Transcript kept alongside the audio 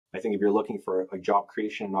I think if you're looking for a job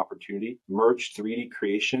creation and opportunity, merge 3D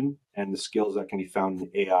creation and the skills that can be found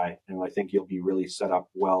in AI. And I think you'll be really set up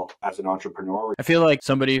well as an entrepreneur. I feel like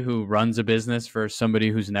somebody who runs a business versus somebody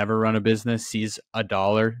who's never run a business sees a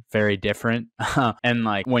dollar very different. And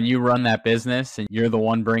like when you run that business and you're the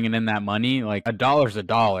one bringing in that money, like a dollar's a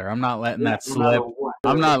dollar. I'm not letting that slip.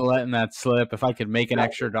 I'm not letting that slip. If I could make an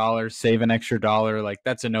extra dollar, save an extra dollar, like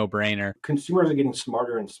that's a no-brainer. Consumers are getting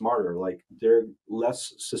smarter and smarter. Like they're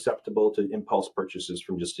less susceptible to impulse purchases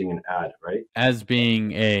from just seeing an ad, right? As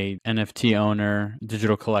being a NFT owner,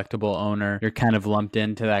 digital collectible owner, you're kind of lumped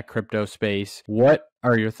into that crypto space. What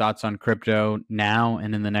are your thoughts on crypto now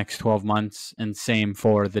and in the next 12 months? And same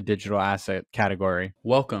for the digital asset category.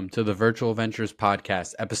 Welcome to the Virtual Ventures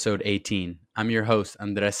Podcast, episode 18. I'm your host,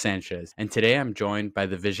 Andres Sanchez, and today I'm joined by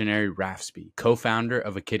the visionary Rafsby, co-founder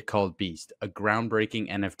of aKIDcalledBEAST, a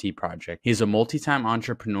groundbreaking NFT project. He's a multi-time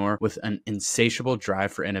entrepreneur with an insatiable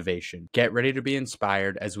drive for innovation. Get ready to be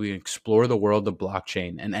inspired as we explore the world of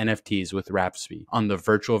blockchain and NFTs with Rafsby on the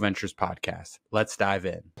Virtual Ventures Podcast. Let's dive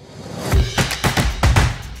in.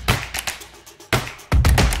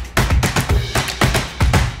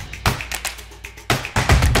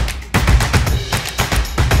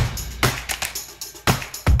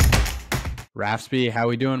 Rafsby, how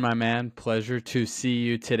we doing, my man? Pleasure to see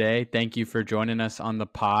you today. Thank you for joining us on the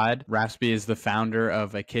pod. Rafsby is the founder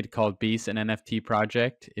of aKIDcalledBEAST, an NFT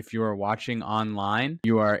project. If you are watching online,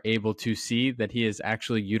 you are able to see that he is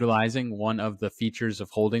actually utilizing one of the features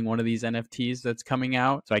of holding one of these NFTs that's coming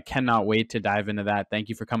out. So I cannot wait to dive into that. Thank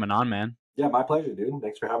you for coming on, man. Yeah, my pleasure, dude.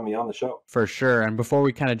 Thanks for having me on the show. For sure. And before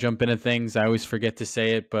we kind of jump into things, I always forget to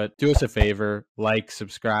say it, but do us a favor, like,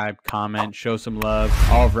 subscribe, comment, show some love.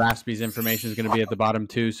 All of Rafsby's information is going to be at the bottom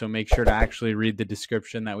too, so make sure to actually read the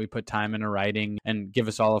description that we put time into writing and give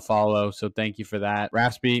us all a follow. So thank you for that.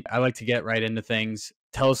 Rafsby, I like to get right into things.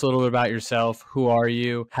 Tell us a little bit about yourself. Who are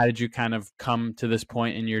you? How did you kind of come to this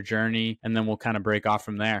point in your journey? And then we'll kind of break off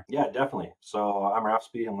from there. Yeah, definitely. So I'm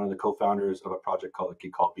Rafsby. I'm one of the co-founders of a project called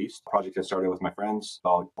aKIDcalledBEAST. A project I started with my friends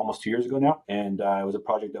about almost 2 years ago now. And it was a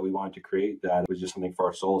project that we wanted to create that was just something for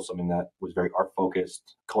our souls, something that was very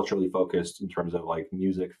art-focused, culturally focused in terms of like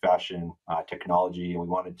music, fashion, technology. And we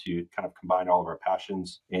wanted to kind of combine all of our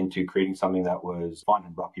passions into creating something that was fun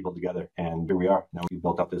and brought people together. And here we are. Now we've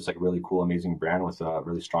built up this like really cool, amazing brand with a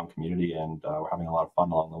really strong community, and we're having a lot of fun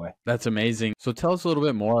along the way. That's amazing. So tell us a little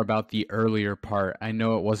bit more about the earlier part. I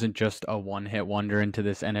know it wasn't just a one-hit wonder into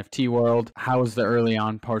this NFT world. How was the early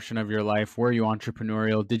on portion of your life? Were you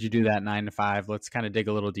entrepreneurial? Did you do that 9 to 5? Let's kind of dig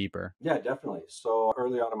a little deeper. Yeah, definitely. So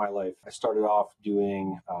early on in my life, I started off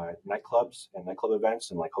doing nightclubs and nightclub events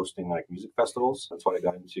and like hosting like music festivals. That's what I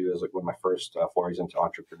got into as like one of my first forays into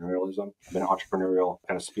entrepreneurialism. I've been an entrepreneurial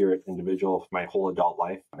kind of spirit individual my whole adult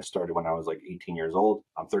life. I started when I was like 18 years old.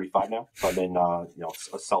 I'm 35 now, so I've been, a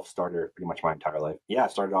self-starter pretty much my entire life. Yeah, I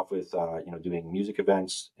started off with, doing music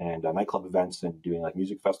events and nightclub events and doing like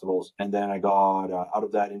music festivals. And then I got out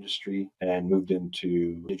of that industry and moved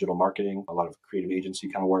into digital marketing, a lot of creative agency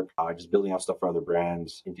kind of work, just building out stuff for other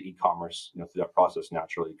brands into e-commerce, through that process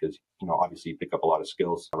naturally, because, obviously you pick up a lot of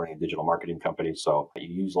skills running a digital marketing company. So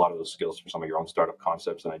you use a lot of those skills for some of your own startup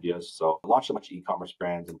concepts and ideas. So I launched a bunch of e-commerce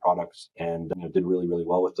brands and products and, did really, really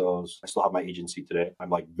well with those. I still have my agency today. I'm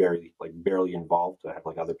like barely involved. I have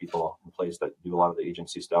like other people in place that do a lot of the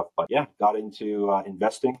agency stuff. But yeah, got into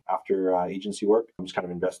investing after agency work. I'm just kind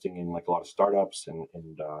of investing in like a lot of startups and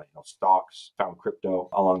stocks, found crypto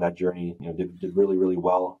along that journey. Did really, really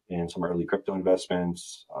well in some early crypto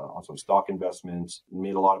investments, on some stock investments,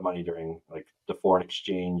 made a lot of money during like the foreign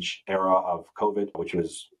exchange era of COVID, which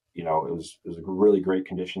was it was really great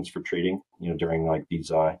conditions for trading, during like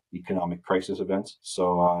these economic crisis events.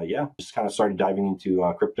 So just kind of started diving into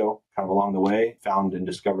crypto kind of along the way, found and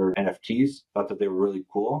discovered NFTs, thought that they were really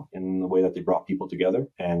cool in the way that they brought people together.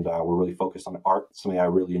 And we're really focused on art, something I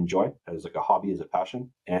really enjoy as like a hobby, as a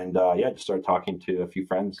passion. And just started talking to a few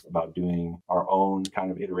friends about doing our own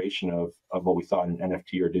kind of iteration of what we thought an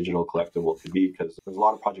NFT or digital collectible could be, because there's a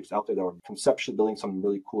lot of projects out there that were conceptually building some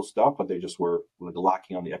really cool stuff, but they just were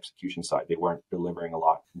lacking on the execution side. They weren't delivering a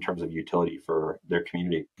lot in terms of utility for their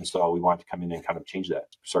community. And so we wanted to come in and kind of change that,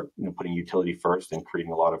 start putting utility first and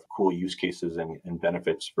creating a lot of cool use cases and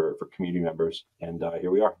benefits for community members. And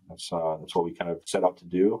here we are. That's what we kind of set out to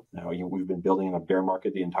do. Now, we've been building in a bear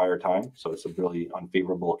market the entire time, so it's a really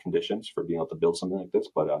unfavorable conditions for being able to build something like this.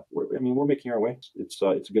 But we're making our way. It's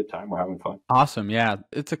a good time. We're having fun. Awesome. Yeah,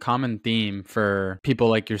 it's a common theme for people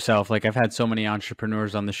like yourself. Like I've had so many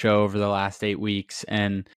entrepreneurs on the show over the last 8 weeks,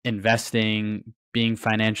 and investing, being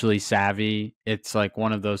financially savvy, it's like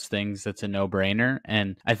one of those things that's a no-brainer.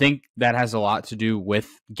 And I think that has a lot to do with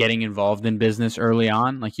getting involved in business early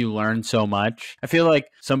on. Like you learn so much. I feel like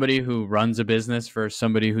somebody who runs a business versus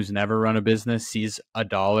somebody who's never run a business sees a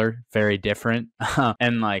dollar very different.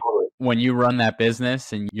 And like when you run that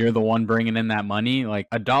business and you're the one bringing in that money, like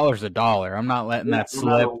a dollar's a dollar. I'm not letting that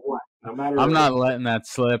slip. I'm not letting that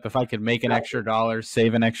slip. If I could make an extra dollar,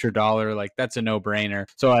 save an extra dollar, like that's a no-brainer.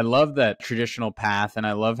 So I love that traditional path, and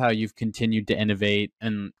I love how you've continued to innovate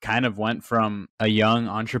and kind of went from a young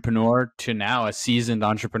entrepreneur to now a seasoned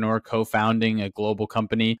entrepreneur co-founding a global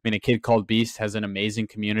company. I mean, aKIDcalledBEAST has an amazing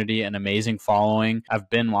community, an amazing following. I've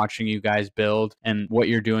been watching you guys build, and what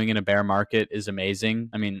you're doing in a bear market is amazing.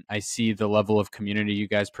 I mean, I see the level of community you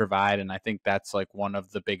guys provide, and I think that's like one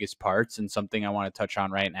of the biggest parts, and something I want to touch on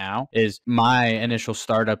right now is my initial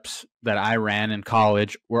startups that I ran in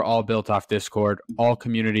college were all built off Discord, all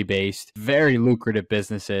community based, very lucrative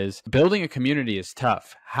businesses. Building a community is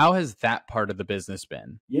tough. How has that part of the business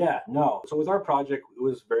been? Yeah, no. So with our project, it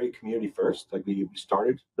was very community first. Like we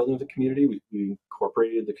started building the community. We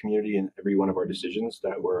incorporated the community in every one of our decisions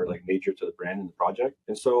that were like major to the brand and the project.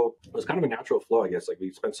 And so it was kind of a natural flow, I guess. Like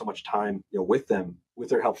we spent so much time, with them, with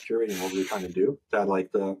their help curating what we were trying to do, that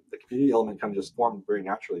like the community element kind of just formed very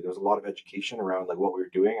naturally. There was a lot of education around like what we were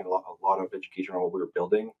doing, and a lot of education on what we were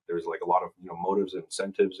building. There was like a lot of motives and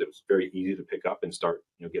incentives. It was very easy to pick up and start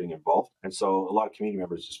getting involved. And so a lot of community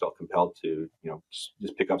members just felt compelled to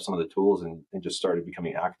just pick up some of the tools and just started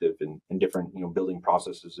becoming active in different building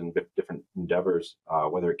processes and different endeavors,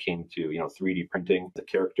 whether it came to 3D printing the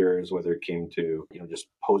characters, whether it came to just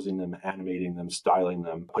posing them, animating them, styling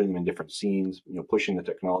them, putting them in different scenes, pushing the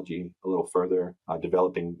technology a little further,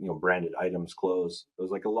 developing branded items, clothes. There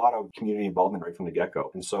was like a lot of community involvement right from the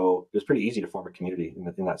get-go. And so it was pretty easy to form a community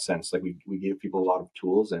in that sense. Like we gave people a lot of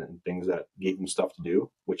tools and things that gave them stuff to do,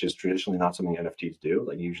 which is traditionally not something NFTs do.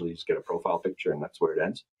 Like you usually just get a profile picture and that's where it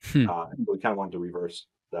ends. We kind of wanted to reverse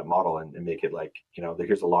that model and make it like,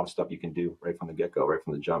 here's a lot of stuff you can do right from the get-go, right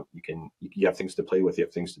from the jump. You have things to play with, you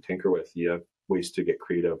have things to tinker with, you have ways to get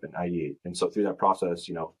creative and ideate. And so through that process,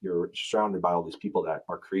 you're surrounded by all these people that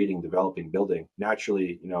are creating, developing, building.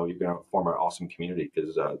 Naturally, you're going to form an awesome community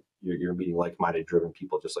because you're meeting like-minded, driven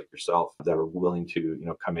people just like yourself that are willing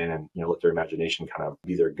to, come in and, let their imagination kind of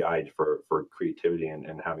be their guide for creativity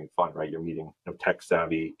and having fun, right? You're meeting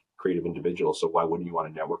tech-savvy, creative individuals. So why wouldn't you want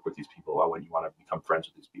to network with these people? Why wouldn't you want to become friends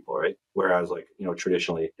with these people, right? Whereas like,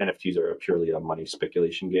 traditionally NFTs are purely a money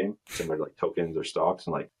speculation game, similar to like tokens or stocks.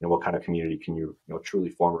 And like, what kind of community can you, truly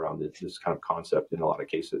form around this kind of concept? In a lot of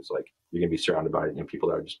cases, like you're going to be surrounded by people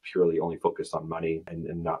that are just purely only focused on money and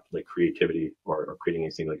not like creativity or creating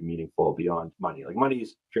anything like meaningful beyond money. Like money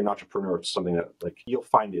is, if you're an entrepreneur, it's something that like you'll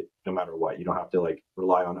find it no matter what. You don't have to like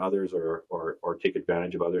rely on others or take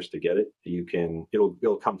advantage of others to get it.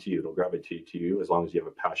 It'll come to you. It'll gravitate to you as long as you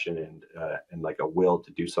have a passion and like a will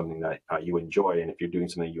to do something that you enjoy. And if you're doing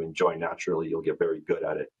something you enjoy, naturally, you'll get very good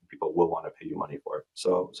at it. People will want to pay you money for it.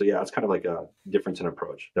 So yeah, it's kind of like a difference in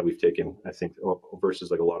approach that we've taken, I think,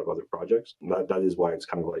 versus like a lot of other projects. And that is why it's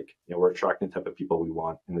kind of like, we're attracting the type of people we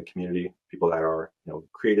want in the community, people that are,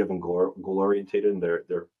 creative and goal orientated, and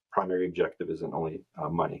their primary objective isn't only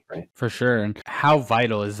money, right? For sure. And how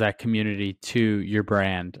vital is that community to your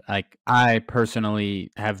brand? Like I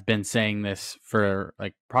personally have been saying this for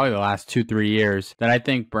like probably the last 2-3 years, that I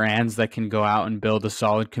think brands that can go out and build a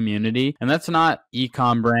solid community, and that's not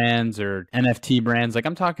e-com brands or NFT brands. Like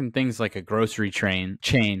I'm talking things like a grocery chain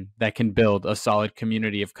that can build a solid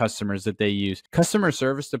community of customers that they use. Customer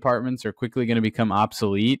service departments are quickly going to become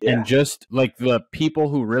obsolete. Yeah. And just like the people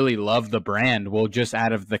who really love the brand will just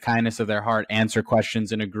out of the kindness of their heart answer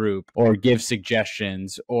questions in a group or give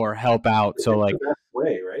suggestions or help out. So like the best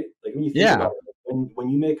way, right? Like when you think about it, when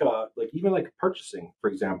you make even like purchasing, for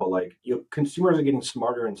example, like consumers are getting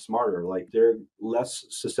smarter and smarter. Like they're less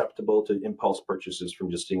susceptible to impulse purchases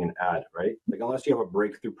from just seeing an ad, right? Like unless you have a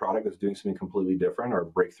breakthrough product that's doing something completely different, or a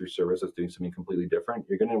breakthrough service that's doing something completely different,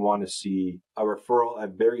 you're going to want to see a referral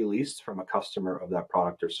at very least from a customer of that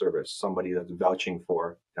product or service, somebody that's vouching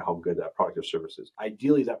for how good that product or service is.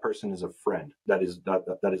 Ideally, that person is a friend. That is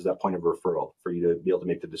that point of referral for you to be able to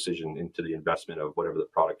make the decision into the investment of whatever the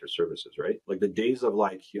product or service is, right? Like the days of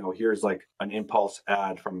like, here's like an impulse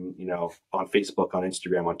ad from, on Facebook, on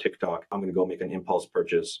Instagram, on TikTok. I'm going to go make an impulse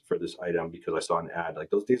purchase for this item because I saw an ad. Like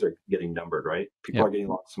those days are getting numbered, right? People are getting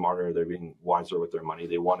a lot smarter. They're being wiser with their money.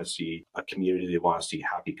 They want to see a community. They want to see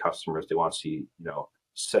happy customers. They want to see,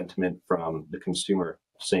 sentiment from the consumer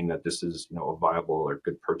saying that this is, a viable or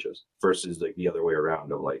good purchase, versus like the other way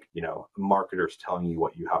around of like, marketers telling you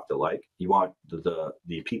what you have to like. You want the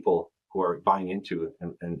people who are buying into it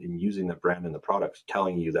and using the brand and the products,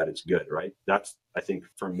 telling you that it's good, right? That's, I think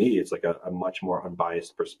for me, it's like a much more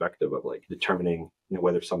unbiased perspective of like determining,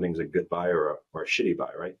 whether something's a good buy or a shitty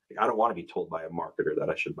buy, right? Like, I don't want to be told by a marketer that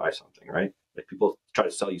I should buy something, right? Like people try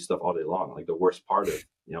to sell you stuff all day long. Like the worst part of,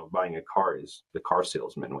 buying a car is the car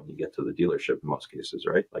salesman when you get to the dealership in most cases,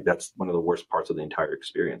 right? Like that's one of the worst parts of the entire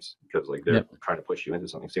experience because like they're trying to push you into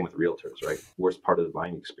something. Same with realtors, right? Worst part of the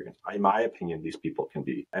buying experience. In my opinion, these people can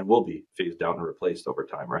be and will be phased out and replaced over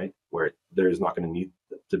time, right? Where there is not going to need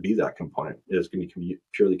to be that component. It is going to be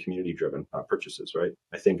purely community driven purchases, right?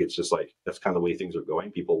 I think it's just like that's kind of the way things are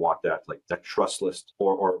going. People want that like that trustless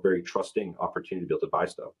or very trusting opportunity to be able to buy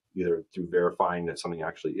stuff, either through verifying that something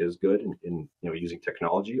actually is good in using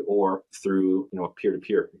technology, or through a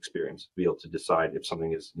peer-to-peer experience to be able to decide if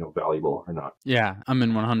something is valuable or not. Yeah, I'm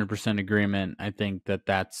in 100% agreement. I think that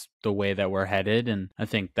that's the way that we're headed, and I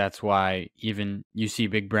think that's why even you see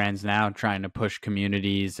big brands now trying to push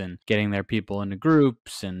communities and getting their people into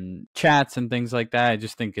groups and chats and things like that. I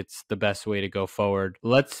just think it's the best way to go forward.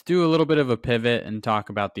 Let's do a little bit of a pivot and talk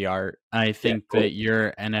about the art. I think that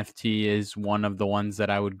your NFT is one of the ones that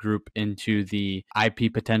I would group into the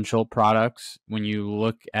IP potential products. When you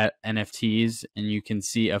look at NFTs and you can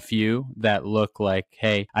see a few that look like,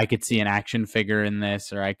 hey, I could see an action figure in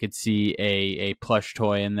this, or I could see a plush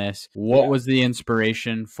toy in this. What was the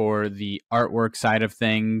inspiration for the artwork side of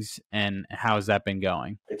things, and how has that been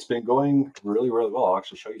going? It's been going really, really well. I'll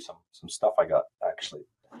actually show you some stuff I got actually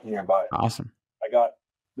nearby. Awesome. I got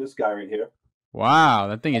this guy right here. Wow,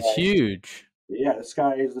 that thing is huge. Yeah, this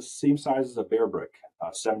guy is the same size as a bear brick,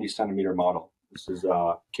 70 centimeter model. This is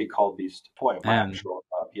aKIDcalledBEAST toy of my actual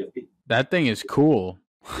PFP. That thing is cool.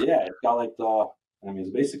 Yeah, it's got like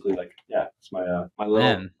it's basically like, it's my my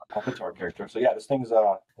little Avatar character. So yeah, this thing's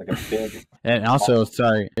like a big. And also,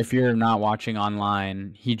 sorry, if you're not watching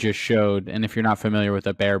online, he just showed, and if you're not familiar with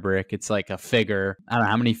a bear brick, it's like a figure. I don't know,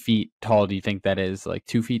 how many feet tall do you think that is? Like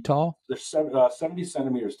 2 feet tall? They're 70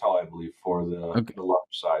 centimeters tall, I believe, for the large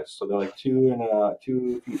size. So they're like 2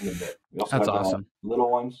 feet and a bit. We also That's have awesome.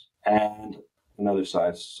 Little ones and another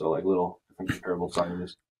size, so like little different comparable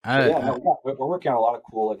sizes. We're working on a lot of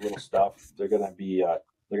cool like little stuff. They're gonna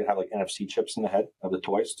have like NFC chips in the head of the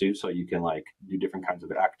toys too, so you can like do different kinds of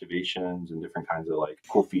activations and different kinds of like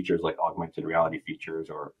cool features like augmented reality features,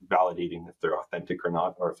 or validating if they're authentic or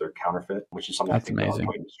not, or if they're counterfeit, which is something I think the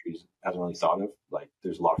toy industry hasn't really thought of. Like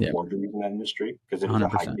there's a lot of forgeries in that industry because it is a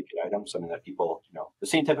high ticket item, something that people, the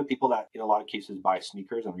same type of people that in a lot of cases buy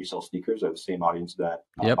sneakers and resell sneakers are the same audience that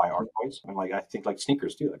buy art toys. And like I think like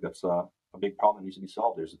sneakers too, like that's a big problem that needs to be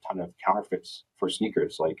solved. There's a ton of counterfeits for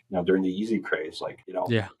sneakers. Like, during the Yeezy craze, like,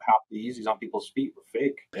 half the Yeezys on people's feet were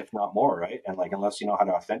fake, if not more, right? And like, unless you know how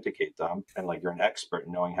to authenticate them and like you're an expert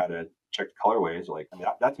in knowing how to check the colorways, like, I mean,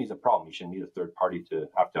 that to me is a problem. You shouldn't need a third party to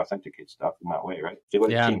have to authenticate stuff in that way, right? If they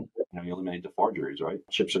would have changed it, you eliminate the forgeries, right?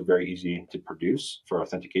 Chips are very easy to produce for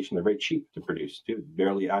authentication. They're very cheap to produce too. It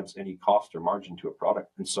barely adds any cost or margin to a product.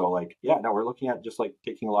 And so like, we're looking at just like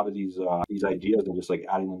taking a lot of these ideas and just like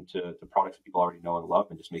adding them to products that people already know and love,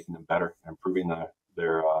 and just making them better and improving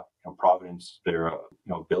their provenance, their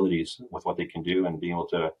abilities with what they can do, and being able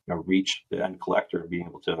to reach the end collector, being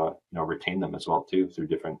able to retain them as well too through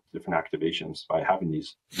different activations by having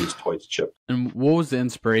these toys chipped. And what was the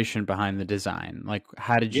inspiration behind the design? Like,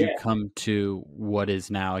 how did you come to what is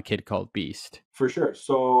now aKIDcalledBEAST? For sure.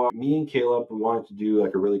 So me and Caleb, we wanted to do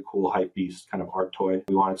like a really cool hype beast kind of art toy.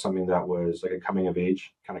 We wanted something that was like a coming of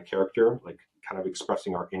age kind of character, like kind of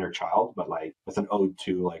expressing our inner child, but like with an ode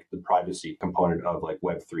to like the privacy component of like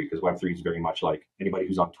Web3, because Web3 is very much like anybody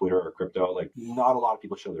who's on Twitter or crypto, like not a lot of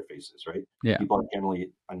people show their faces, right? Yeah. People are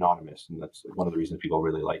generally anonymous, and that's one of the reasons people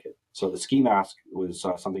really like it. So the ski mask was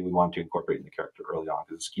something we wanted to incorporate in the character early on,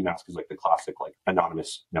 because the ski mask is like the classic like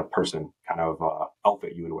anonymous person kind of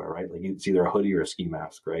outfit you would wear, right? Like it's either a hoodie or a ski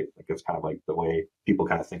mask, right? Like it's kind of like the way people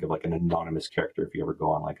kind of think of like an anonymous character if you ever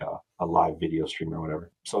go on like a live video stream or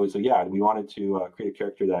whatever. So we wanted to create a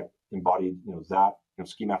character that embodied that.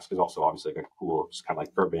 Ski mask is also obviously like a cool, just kind of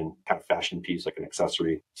like urban kind of fashion piece, like an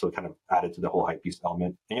accessory. So it kind of added to the whole hype beast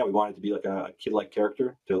element. And we wanted to be like a kid-like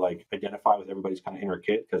character to like identify with everybody's kind of inner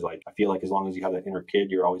kid. Because like I feel like as long as you have that inner kid,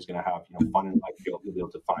 you're always going to have fun and like you'll be able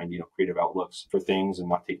to find creative outlooks for things and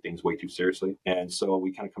not take things way too seriously. And so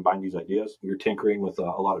we kind of combined these ideas. We were tinkering with a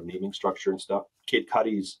lot of naming structure and stuff. Kid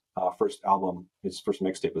Cudi's first album, his first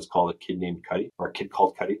mixtape was called A Kid Named Cudi, or A Kid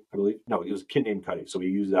Called Cudi, I believe. No, it was A Kid Named Cudi. So we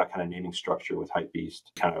used that kind of naming structure with Hypebeast,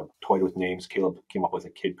 kind of toyed with names. Caleb came up with A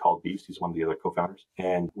Kid Called Beast. He's one of the other co-founders.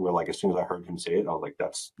 And we're like, as soon as I heard him say it, I was like,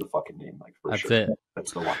 that's the fucking name, like for sure.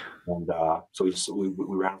 That's the one. And so we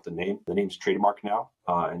ran with the name. The name's trademark now.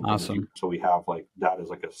 Awesome. So we have like that as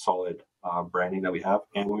like a solid branding that we have.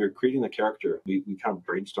 And when we were creating the character, we kind of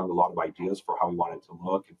brainstormed a lot of ideas for how we wanted it to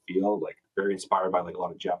look and feel. Like very inspired by like a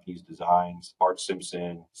lot of Japanese designs, Bart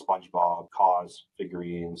Simpson, SpongeBob, Cause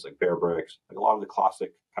figurines, like Bear Bricks, like a lot of the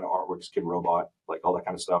classic kind of artwork, Kid Robot, like all that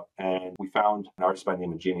kind of stuff. And we found an artist by the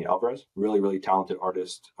name of Jamie Alvarez, really, really talented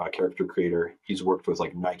artist, character creator. He's worked with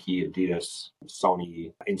like Nike, Adidas,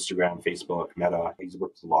 Sony, Instagram, Facebook, Meta. He's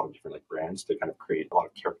worked with a lot of different like brands to kind of create a lot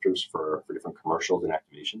of characters for different commercials and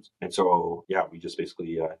activations. And so, yeah, we just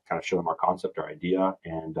basically kind of showed him our concept, our idea,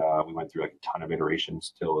 and we went through like a ton of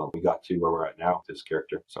iterations till we got to where we're at now, this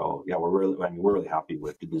character. So yeah, we're really happy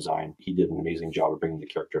with the design. He did an amazing job of bringing the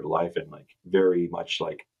character to life and like very much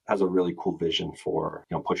like has a really cool vision for,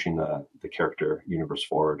 you know, pushing the character universe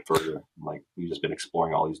forward further. Like we've just been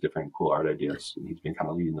exploring all these different cool art ideas, and he's been kind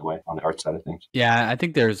of leading the way on the art side of things. Yeah, I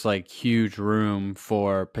think there's like huge room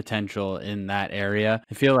for potential in that area.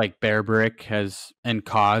 I feel like Bear Brick has and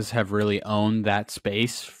Cause have really owned that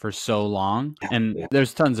space for so long. And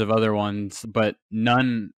there's tons of other ones, but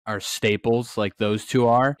none are staples like those two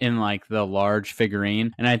are in like the large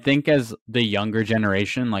figurine. And I think as the younger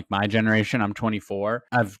generation, like my generation, I'm 24,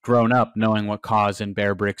 I've grown up knowing what Cause and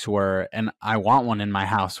Bear Bricks were, and I want one in my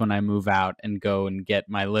house when I move out and go and get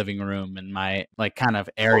my living room and my like kind of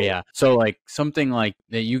area. So like something like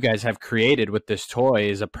that you guys have created with this toy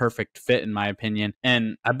is a perfect fit in my opinion.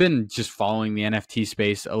 And I've been just following the NFT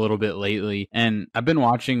space a little bit lately, and I've been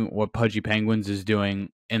watching what Pudgy Penguins is doing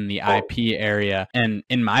in the IP area. And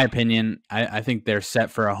in my opinion, I think they're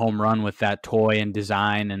set for a home run with that toy and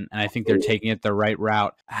design. And I think they're taking it the right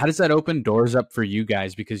route. How does that open doors up for you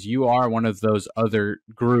guys? Because you are one of those other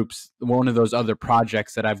groups, one of those other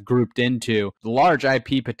projects that I've grouped into the large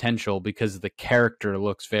IP potential because the character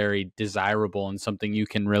looks very desirable and something you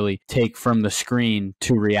can really take from the screen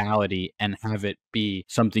to reality and have it be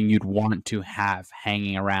something you'd want to have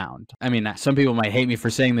hanging around. I mean, some people might hate me for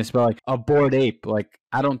saying this, but like a Bored Ape, like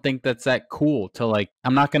I don't think that's that cool to like,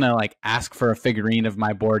 I'm not going to like ask for a figurine of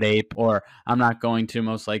my Bored Ape, or I'm not going to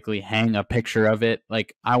most likely hang a picture of it.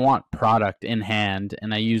 Like I want product in hand.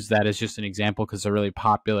 And I use that as just an example because it's a really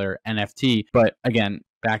popular NFT. But again,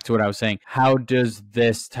 back to what I was saying, how does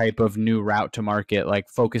this type of new route to market, like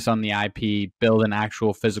focus on the IP, build an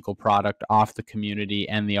actual physical product off the community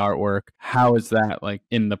and the artwork? How is that like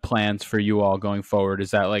in the plans for you all going forward?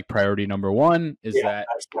 Is that like priority number one? That's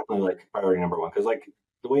definitely like priority number one. Because like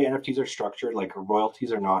the way NFTs are structured, like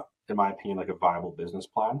royalties are not, in my opinion, like a viable business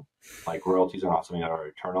plan. Like royalties are not something that are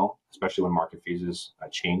eternal, especially when market phases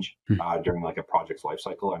change during like a project's life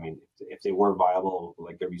cycle. I mean, if they were viable,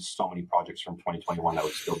 like there'd be so many projects from 2021 that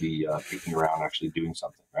would still be peeking around actually doing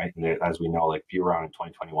something, right? And as we know, like if you were around in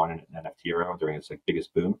 2021 in an NFT era during its like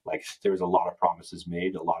biggest boom, like there was a lot of promises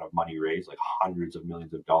made, a lot of money raised, like hundreds of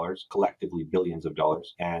millions of dollars, collectively billions of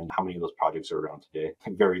dollars. And how many of those projects are around today?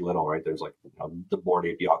 Like very little, right? There's like the Bored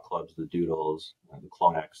Ape Yacht Clubs, the Doodles, the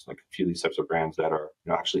Clonex, like a few of these types of brands that are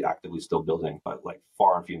actually actively still building, but like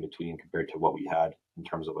far and few in between compared to what we had in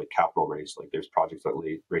terms of like capital raise. Like there's projects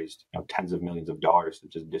that raised tens of millions of dollars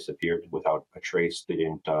that just disappeared without a trace. They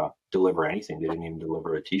didn't deliver anything. They didn't even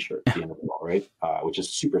deliver a t-shirt at the end of it all, right? Which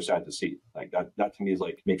is super sad to see. Like that to me is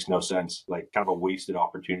like makes no sense. Like kind of a wasted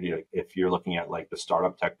opportunity. Like if you're looking at like the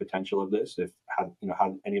startup tech potential of this, if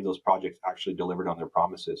had any of those projects actually delivered on their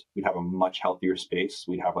promises, we'd have a much healthier space.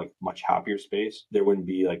 We'd have like much happier space. There wouldn't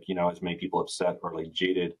be like as many people upset or like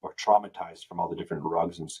jaded or traumatized from all the different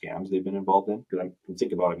rugs and scams they've been involved in. Because I can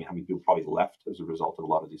think about how many people probably left as a result of a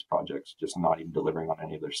lot of these projects, just not even delivering on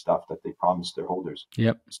any of their stuff that they promised their holders.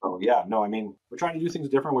 Yep. So yeah, no, I mean, we're trying to do things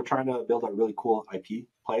different. We're trying to build a really cool IP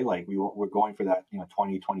play. Like we're going for that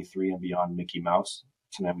 2023 and beyond Mickey Mouse.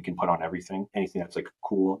 So that we can put on anything that's like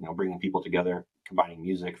cool, bringing people together, combining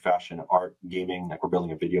music, fashion, art, gaming. Like we're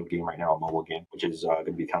building a video game right now, a mobile game, which is going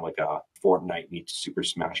to be kind of like a Fortnite meets Super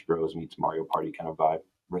Smash Bros. Meets Mario Party kind of vibe.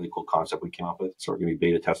 Really cool concept we came up with. So we're going to be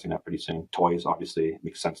beta testing that pretty soon. Toys, obviously, it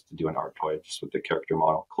makes sense to do an art toy just with the character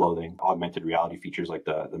model. Clothing, augmented reality features like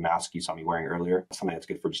the mask you saw me wearing earlier. Something that's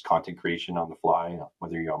good for just content creation on the fly,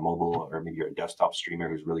 whether you're on mobile or maybe you're a desktop streamer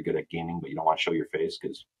who's really good at gaming, but you don't want to show your face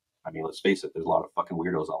because I mean, let's face it, there's a lot of fucking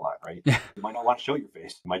weirdos online, right? You might not want to show your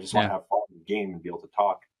face. You might just want to have fun in the game and be able to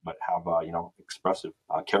talk, but have, expressive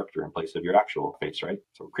character in place of your actual face, right?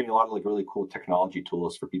 So we're creating a lot of like really cool technology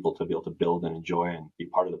tools for people to be able to build and enjoy and be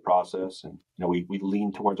part of the process. And, we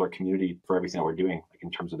lean towards our community for everything that we're doing, like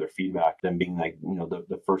in terms of their feedback, them being like,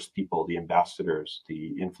 the first people, the ambassadors,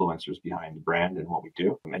 the influencers behind the brand and what we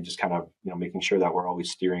do. And just kind of, making sure that we're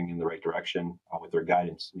always steering in the right direction with with their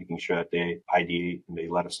guidance, making sure that they ideate and they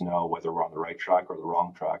let us know whether we're on the right track or the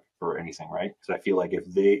wrong track for anything, right? Because I feel like if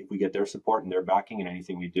we get their support and their backing in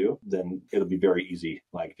anything we do, then it'll be very easy,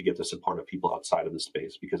 like, to get the support of people outside of the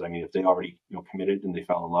space. Because I mean, if they already, committed and they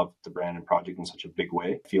fell in love with the brand and project in such a big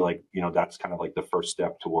way, I feel like, that's kind of like the first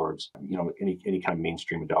step towards, any kind of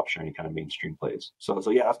mainstream adoption, any kind of mainstream plays. So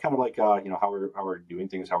yeah, that's kind of like, how we're doing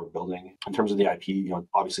things, how we're building. In terms of the IP,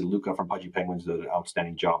 obviously Luca from Pudgy Penguins did an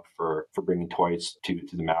outstanding job for bringing toys to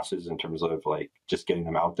the masses in terms of like just getting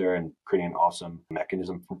them out there and creating an awesome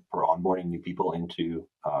mechanism for onboarding new people into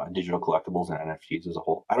digital collectibles and NFTs as a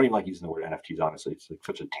whole. I don't even like using the word NFTs, honestly. It's like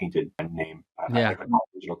such a tainted name. I call it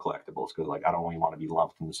digital collectibles because like I don't really want to be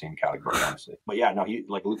lumped in the same category, honestly. But yeah, no,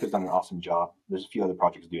 Luca's done an awesome job. There's a few other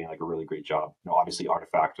projects doing like a really great job. Obviously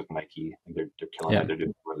Artifact with Nike, like they're killing it. They're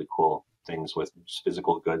doing really cool things with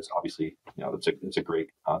physical goods. Obviously, it's a great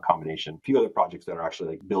combination. A few other projects that are actually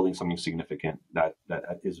like building something significant that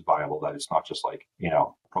is viable, that it's not just like,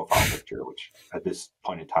 profile picture, which at this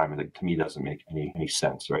point in time, like, to me, doesn't make any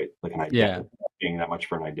sense, right? Like an identity, paying that much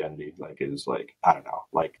for an identity, like, is like, I don't know,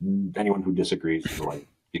 like anyone who disagrees is like,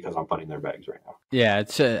 because I'm putting their bags right now. Yeah,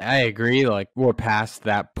 I agree. Like, we're past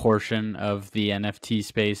that portion of the NFT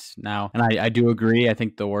space now. And I do agree. I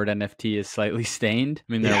think the word NFT is slightly stained.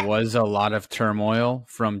 I mean, there was a lot of turmoil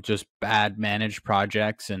from just bad managed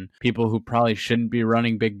projects and people who probably shouldn't be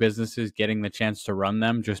running big businesses getting the chance to run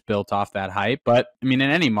them just built off that hype. But I mean, in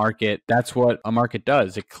any market, that's what a market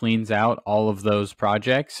does. It cleans out all of those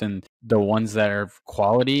projects, and the ones that are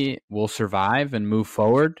quality will survive and move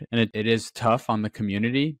forward. And it is tough on the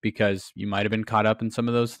community because you might have been caught up in some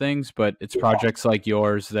of those things, but it's projects like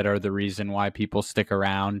yours that are the reason why people stick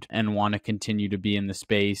around and want to continue to be in the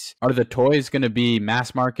space. Are the toys going to be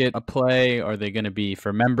mass market a play? Are they going to be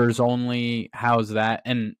for members only? How's that?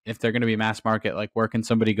 And if they're going to be mass market, like, where can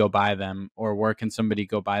somebody go buy them, or where can somebody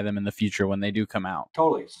go buy them in the future when they do come out?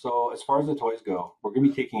 Totally. So as far as the toys go, we're going to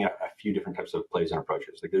be taking a few different types of plays and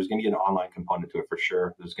approaches. Like, there's going to be an online component to it for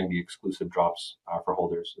sure. There's going to be exclusive drops for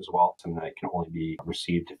holders as well, something that can only be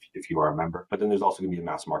received if you are a member. But then there's also going to be a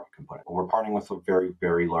mass market component. We're partnering with a very,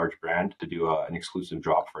 very large brand to do an exclusive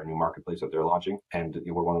drop for a new marketplace that they're launching. And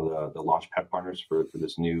we're one of the launch pad partners for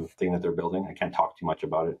this new thing that they're building. I can't talk too much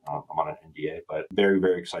about it. I'm on an NDA, but very,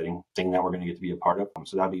 very exciting thing that we're going to get to be a part of.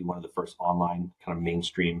 So that'll be one of the first online kind of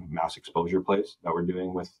mainstream mass exposure plays that we're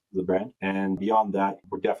doing with the brand. And beyond that,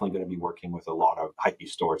 we're definitely going to be working with a lot of hype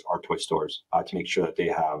stores, our toy stores, to make sure that they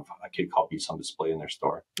have a Kid Called Beast on display in their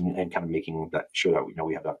store, and kind of making that sure that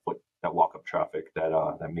we have that walk-up traffic,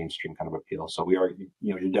 that mainstream kind of appeal. So we are,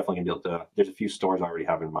 you're definitely going to be able to, there's a few stores I already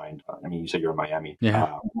have in mind. I mean, you said you're in Miami.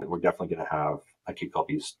 Yeah. We're definitely going to have a Kid Called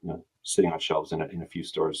Beast, sitting on shelves in a few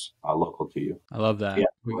stores local to you. I love that. Yeah,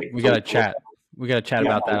 we got to chat. We got to chat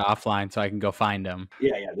about that offline so I can go find them.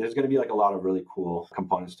 Yeah. There's going to be like a lot of really cool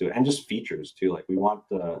components to it, and just features too. Like, we want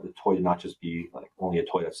the toy to not just be like only a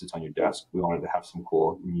toy that sits on your desk. We want it to have some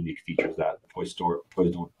cool, unique features that toys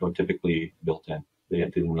don't typically built in. They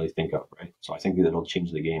didn't really think of, right? So I think that it'll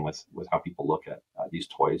change the game with how people look at these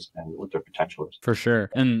toys and what their potential is. For sure.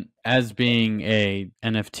 And as being a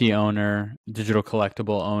NFT owner, digital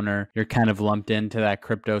collectible owner, you're kind of lumped into that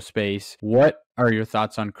crypto space. What are your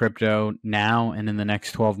thoughts on crypto now and in the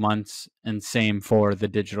next 12 months? And same for the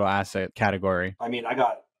digital asset category. I mean, I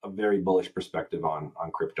got a very bullish perspective on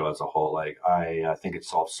crypto as a whole. Like, I think it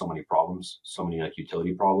solves so many problems, so many like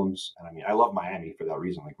utility problems. And I mean, I love Miami for that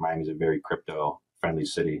reason. Like, Miami's a very crypto friendly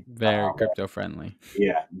city. Very crypto friendly.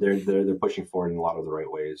 Yeah, they're pushing forward in a lot of the right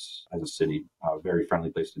ways as a city. Very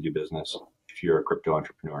friendly place to do business if you're a crypto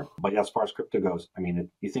entrepreneur. But yeah, as far as crypto goes, I mean,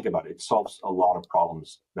 you think about it, it solves a lot of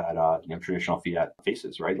problems that traditional fiat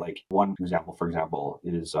faces, right? Like, one example, for example,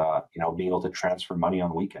 is being able to transfer money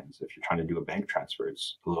on weekends. If you're trying to do a bank transfer,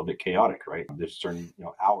 it's a little bit chaotic, right? There's certain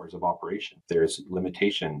hours of operation. There's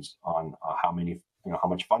limitations on how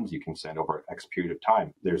much funds you can send over X period of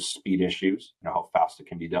time. There's speed issues, how fast it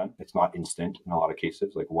can be done. It's not instant in a lot of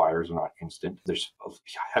cases, like wires are not instant. There's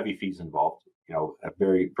heavy fees involved. At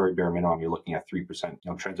very, very bare minimum, you're looking at 3%,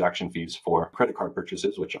 transaction fees for credit card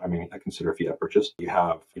purchases, which I mean, I consider a fiat purchase. You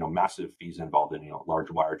have, massive fees involved in, large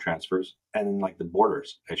wire transfers, and then like the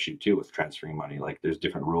borders issue too with transferring money. Like, there's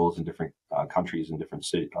different rules in different countries and different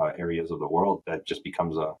areas of the world that just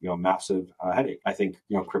becomes a, massive headache. I think,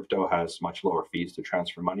 crypto has much lower fees to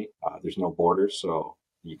transfer money. There's no borders. So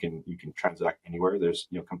you can transact anywhere. There's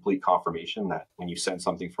complete confirmation that when you send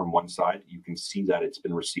something from one side, you can see that it's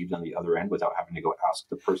been received on the other end without having to go ask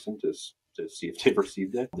the person to to see if they've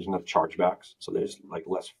received it. There's no chargebacks, so there's like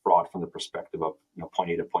less fraud from the perspective of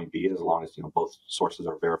point A to point B, as long as both sources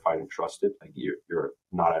are verified and trusted. Like you're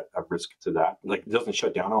not at risk to that. Like it doesn't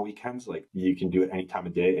shut down on weekends. Like you can do it any time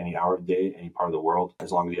of day, any hour of the day, any part of the world,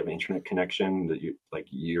 as long as you have an internet connection. That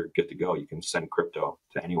you're good to go. You can send crypto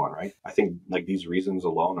to anyone, right? I think like these reasons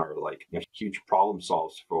alone are like huge problem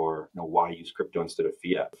solves for why use crypto instead of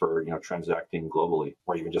fiat for transacting globally,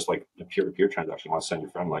 or even just like a peer-to-peer transaction. You want to send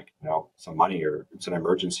your friend like some money, or it's an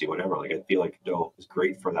emergency, whatever. Like I feel like crypto is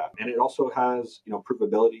great for that, and it also has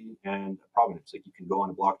provability and provenance. Like you can go on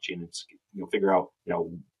a blockchain and figure out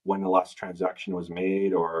when the last transaction was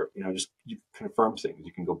made, or just you confirm things.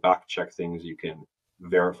 You can go back check things. You can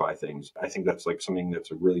verify things. I think that's like something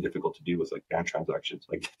that's really difficult to do with like bank transactions.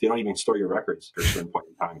 Like they don't even store your records at a certain point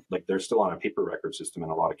in time. Like they're still on a paper record system in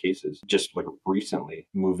a lot of cases, just like recently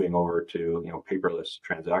moving over to paperless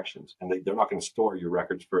transactions, and they're not going to store your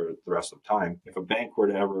records for the rest of the time. If a bank were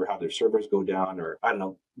to ever have their servers go down, or I don't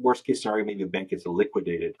know, worst case scenario, maybe a bank gets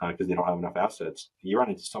liquidated because they don't have enough assets, you run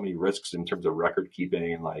into so many risks in terms of record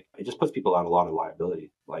keeping, and like it just puts people at a lot of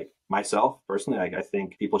liability. Like myself personally, I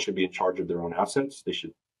think people should be in charge of their own assets. They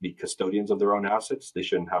should be custodians of their own assets. They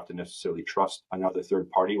shouldn't have to necessarily trust another third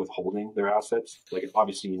party with holding their assets. Like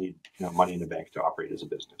obviously you need money in the bank to operate as a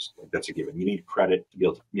business. Like that's a given. You need credit to be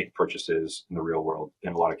able to make purchases in the real world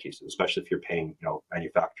in a lot of cases, especially if you're paying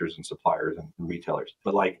manufacturers and suppliers and retailers.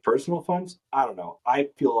 But like personal funds, I don't know. I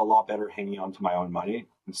feel a lot better hanging on to my own money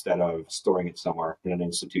instead of storing it somewhere in an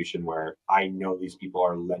institution where I know these people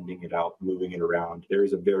are lending it out, moving it around. There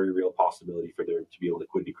is a very real possibility for there to be a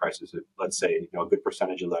liquidity crisis. If, let's say, a good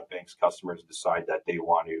percentage of that bank's customers decide that they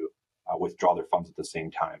want to withdraw their funds at the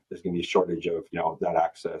same time. There's going to be a shortage of that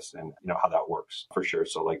access, and how that works for sure.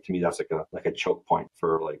 So like to me, that's like a choke point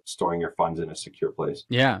for like storing your funds in a secure place.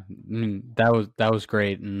 Yeah, I mean, that was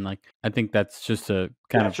great, and like I think that's just a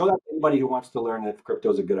kind of show that to anybody who wants to learn if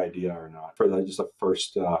crypto is a good idea or not, for just a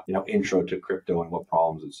first intro to crypto and what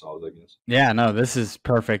problems it solves, I guess. Yeah, no, this is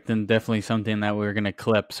perfect, and definitely something that we're going to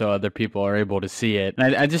clip so other people are able to see it.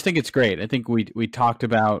 And I just think it's great. I think we talked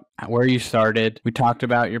about where you started. We talked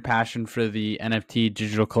about your passion for the NFT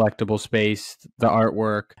digital collectible space, the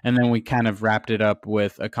artwork, and then we kind of wrapped it up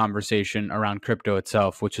with a conversation around crypto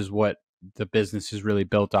itself, which is what the business is really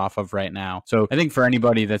built off of right now. So I think for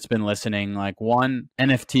anybody that's been listening, like one,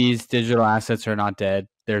 NFTs, digital assets are not dead.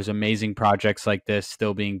 There's amazing projects like this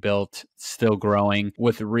still being built, still growing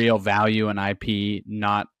with real value and IP,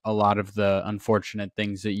 not a lot of the unfortunate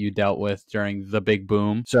things that you dealt with during the big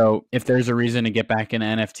boom. So if there's a reason to get back into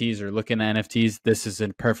NFTs or look into NFTs, this is a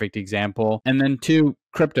perfect example. And then two,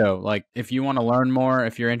 crypto. Like if you want to learn more,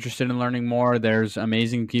 if you're interested in learning more, there's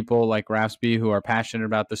amazing people like Rafsby who are passionate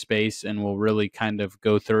about the space and will really kind of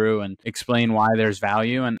go through and explain why there's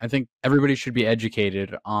value. And I think everybody should be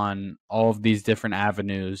educated on all of these different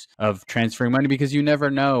avenues of transferring money, because you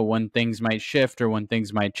never know when things might shift or when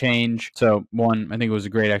things might change. So one, I think it was a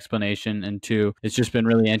great explanation. And two, it's just been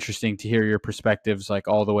really interesting to hear your perspectives like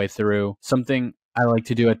all the way through. Something I like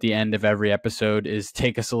to do at the end of every episode is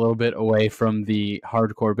take us a little bit away from the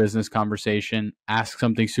hardcore business conversation, ask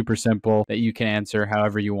something super simple that you can answer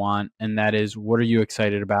however you want. And that is, what are you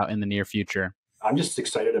excited about in the near future? I'm just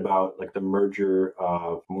excited about like the merger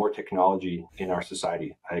of more technology in our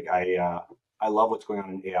society. I love what's going on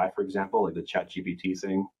in AI, for example, like the ChatGPT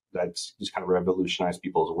thing. That's just kind of revolutionized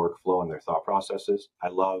people's workflow and their thought processes. I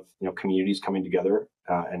love, communities coming together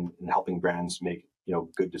and helping brands make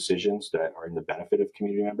good decisions that are in the benefit of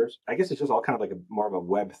community members. I guess it's just all kind of like more of a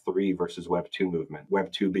Web3 versus Web2 movement.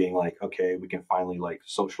 Web2 being like, okay, we can finally like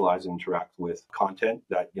socialize and interact with content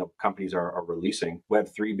that companies are releasing.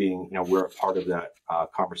 Web3 being we're a part of that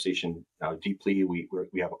conversation deeply. We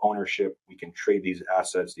have ownership. We can trade these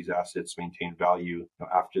assets. These assets maintain value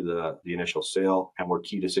after the initial sale, and we're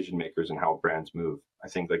key decision makers in how brands move. I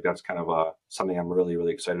think like that's kind of something I'm really,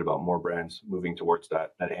 really excited about. More brands moving towards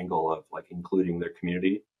that angle of like including their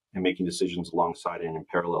community and making decisions alongside and in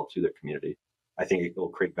parallel to their community. I think it will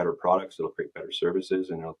create better products, it'll create better services,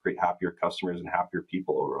 and it'll create happier customers and happier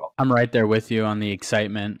people overall. I'm right there with you on the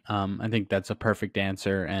excitement. I think that's a perfect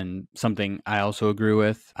answer and something I also agree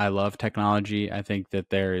with. I love technology. I think that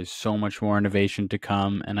there is so much more innovation to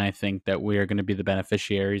come, and I think that we are going to be the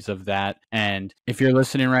beneficiaries of that. And if you're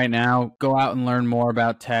listening right now, go out and learn more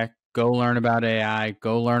about tech. go learn about AI,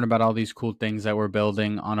 go learn about all these cool things that we're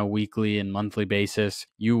building on a weekly and monthly basis.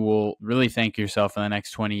 You will really thank yourself in the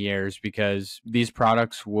next 20 years because these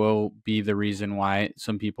products will be the reason why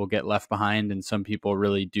some people get left behind and some people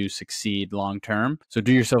really do succeed long term. So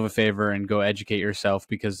do yourself a favor and go educate yourself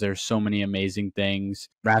because there's so many amazing things.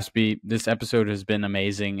 Rafsby, this episode has been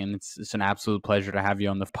amazing and it's an absolute pleasure to have you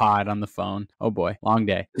on the pod, on the phone. Oh boy, long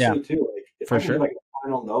day. Yeah, Me too. Like, if for I can sure. give like a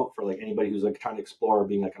final note for like anybody who's like trying to explore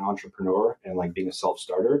being like an entrepreneur and like being a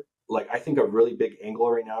self-starter, like I think a really big angle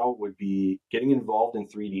right now would be getting involved in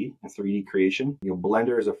 3D and 3D creation.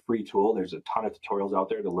 Blender is a free tool. There's a ton of tutorials out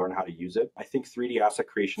there to learn how to use it. I think 3D asset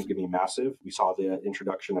creation is going to be massive. We saw the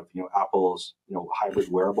introduction of Apple's hybrid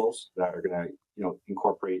wearables that are going to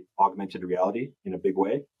incorporate augmented reality in a big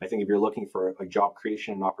way. I think if you're looking for a job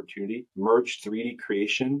creation and opportunity, merge 3D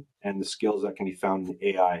creation and the skills that can be found in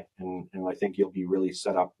AI. And I think you'll be really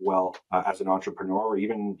set up well as an entrepreneur, or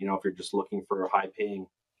even, if you're just looking for high-paying,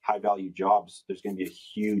 high-value jobs, there's going to be a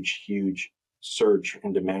huge, huge surge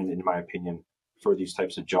in demand, in my opinion, for these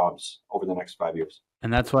types of jobs over the next 5 years.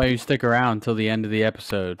 And that's why you stick around till the end of the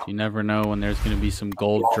episode. You never know when there's going to be some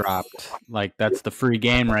gold dropped. Like, that's the free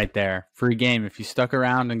game right there. Free game. If you stuck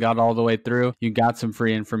around and got all the way through, you got some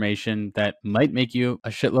free information that might make you a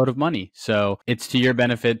shitload of money. So it's to your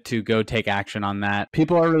benefit to go take action on that.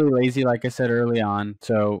 People are really lazy, like I said early on.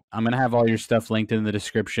 So I'm going to have all your stuff linked in the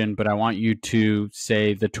description, but I want you to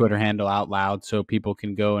say the Twitter handle out loud so people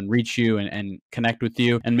can go and reach you and connect with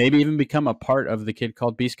you and maybe even become a part of the Kid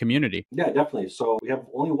Called Beast community. Yeah, definitely. So we have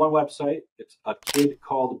only one website. It's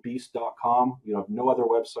aKIDcalledBEAST.com. Have no other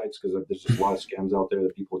websites because there's just a lot of scams out there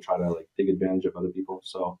that people try to take advantage of other people.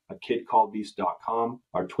 So aKIDcalledBEAST.com.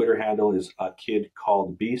 Our Twitter handle is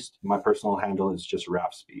aKIDcalledBEAST. My personal handle is just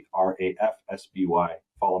Rafsby, Rafsby.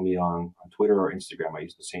 Follow me on Twitter or Instagram. I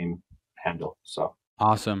use the same handle. So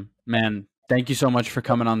awesome, man. Thank you so much for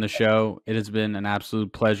coming on the show. It has been an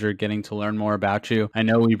absolute pleasure getting to learn more about you. I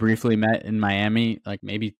know we briefly met in Miami, like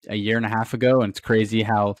maybe a year and a half ago, and it's crazy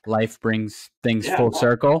how life brings things full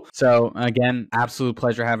circle. So again, absolute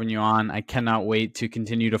pleasure having you on. I cannot wait to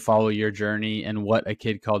continue to follow your journey and what A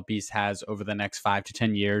Kid Called Beast has over the next 5 to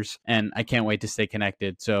 10 years. And I can't wait to stay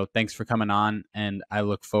connected. So thanks for coming on, and I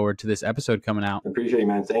look forward to this episode coming out. I appreciate it,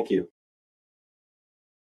 man. Thank you.